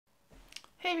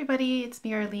Hey everybody, it's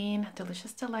me Arlene,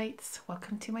 Delicious Delights.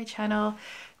 Welcome to my channel.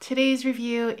 Today's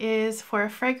review is for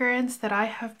a fragrance that I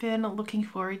have been looking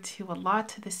forward to a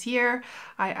lot this year.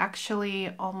 I actually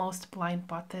almost blind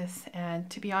bought this, and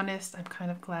to be honest, I'm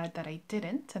kind of glad that I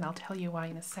didn't, and I'll tell you why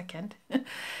in a second.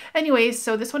 Anyways,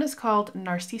 so this one is called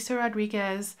NARCISO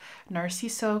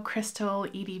Cristal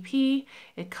EdP.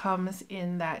 It comes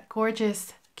in that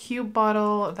gorgeous cube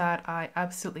bottle that I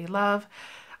absolutely love.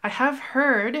 I have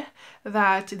heard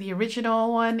that the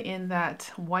original one in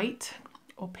that white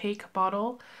opaque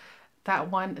bottle,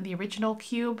 that one, the original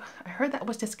cube, I heard that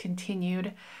was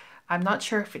discontinued. I'm not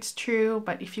sure if it's true,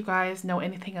 but if you guys know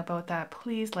anything about that,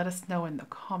 please let us know in the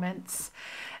comments.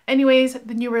 Anyways,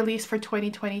 the new release for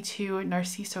 2022,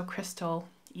 NARCISO Cristal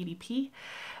EdP.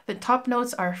 The top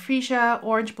notes are freesia,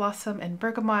 orange blossom, and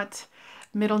bergamot.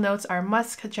 Middle notes are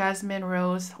musk, jasmine,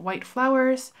 rose, white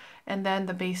flowers, and then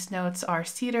the base notes are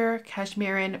cedar,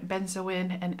 cashmere,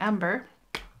 benzoin, and amber.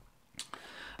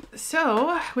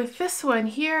 So with this one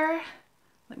here,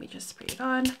 let me just spray it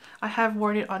on. I have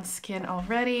worn it on skin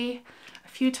already a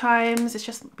few times. It's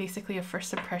just basically a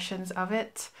first impressions of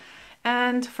it.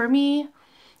 And for me,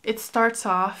 it starts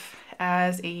off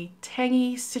as a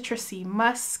tangy, citrusy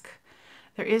musk.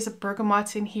 There is a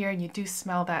bergamot in here, and you do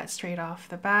smell that straight off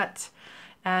the bat.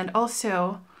 And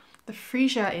also, the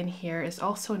freesia in here is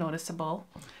also noticeable.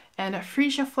 And a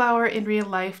freesia flower in real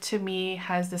life to me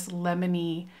has this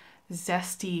lemony,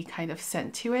 zesty kind of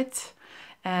scent to it.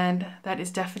 And that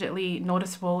is definitely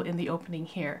noticeable in the opening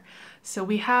here. So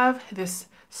we have this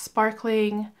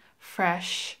sparkling,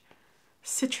 fresh,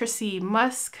 citrusy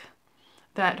musk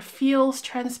that feels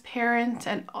transparent,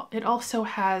 and it also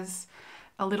has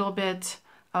a little bit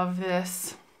of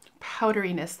this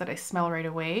powderiness that I smell right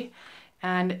away.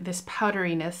 And this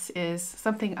powderiness is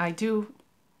something I do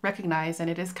recognize, and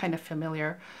it is kind of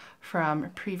familiar from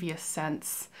previous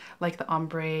scents like the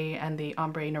ombre and the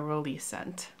ombre neroli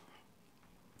scent.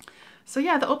 So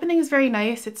yeah, the opening is very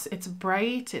nice. It's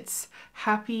bright, it's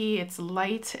happy, it's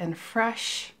light and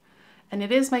fresh, and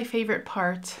it is my favorite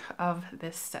part of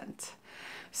this scent.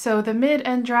 So the mid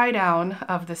and dry down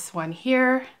of this one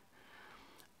here,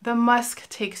 the musk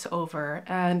takes over,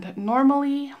 and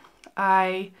normally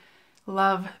I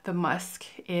love the musk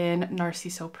in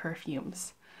NARCISO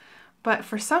perfumes. But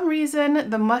for some reason,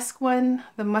 the musk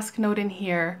note in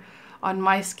here on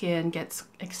my skin gets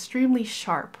extremely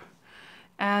sharp.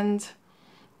 And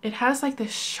it has like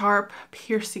this sharp,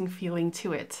 piercing feeling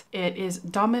to it. It is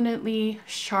dominantly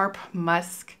sharp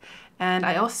musk. And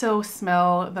I also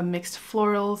smell the mixed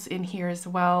florals in here as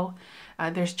well.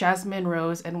 There's jasmine,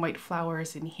 rose, and white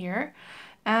flowers in here.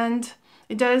 And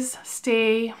it does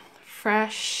stay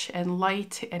fresh and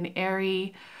light and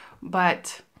airy,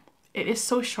 but it is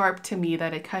so sharp to me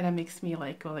that it kind of makes me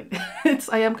like go like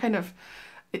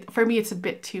for me it's a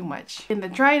bit too much. In the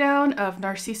dry down of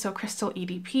NARCISO Cristal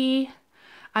EdP,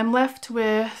 I'm left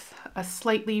with a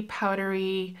slightly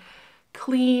powdery,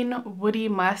 clean, woody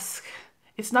musk.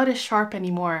 It's not as sharp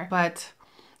anymore, but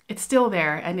it's still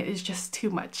there, and it is just too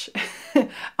much.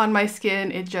 On my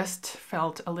skin, it just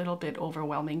felt a little bit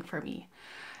overwhelming for me.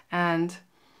 And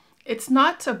it's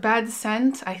not a bad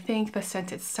scent. I think the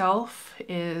scent itself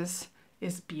is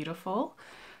beautiful.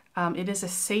 It is a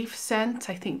safe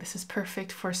scent. I think this is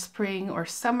perfect for spring or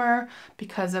summer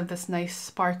because of this nice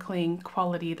sparkling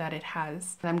quality that it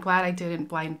has. And I'm glad I didn't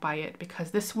blind buy it,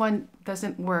 because this one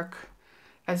doesn't work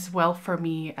as well for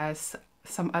me as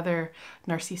some other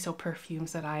NARCISO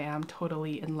perfumes that I am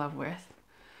totally in love with.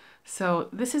 So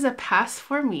this is a pass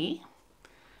for me,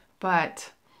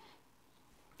 but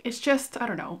it's just, I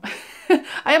don't know.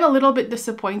 I am a little bit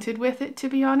disappointed with it, to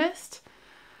be honest,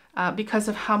 because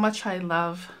of how much I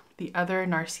love the other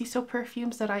NARCISO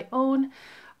perfumes that I own.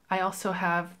 I also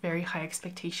have very high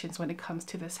expectations when it comes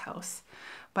to this house.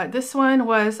 But this one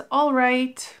was all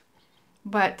right,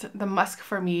 but the musk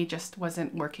for me just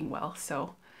wasn't working well.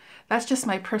 So that's just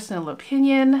my personal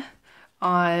opinion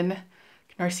on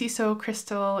NARCISO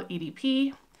Cristal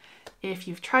EdP. If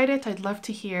you've tried it, I'd love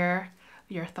to hear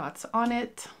your thoughts on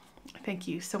it. Thank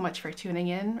you so much for tuning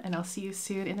in, and I'll see you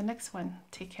soon in the next one.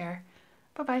 Take care.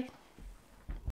 Bye-bye.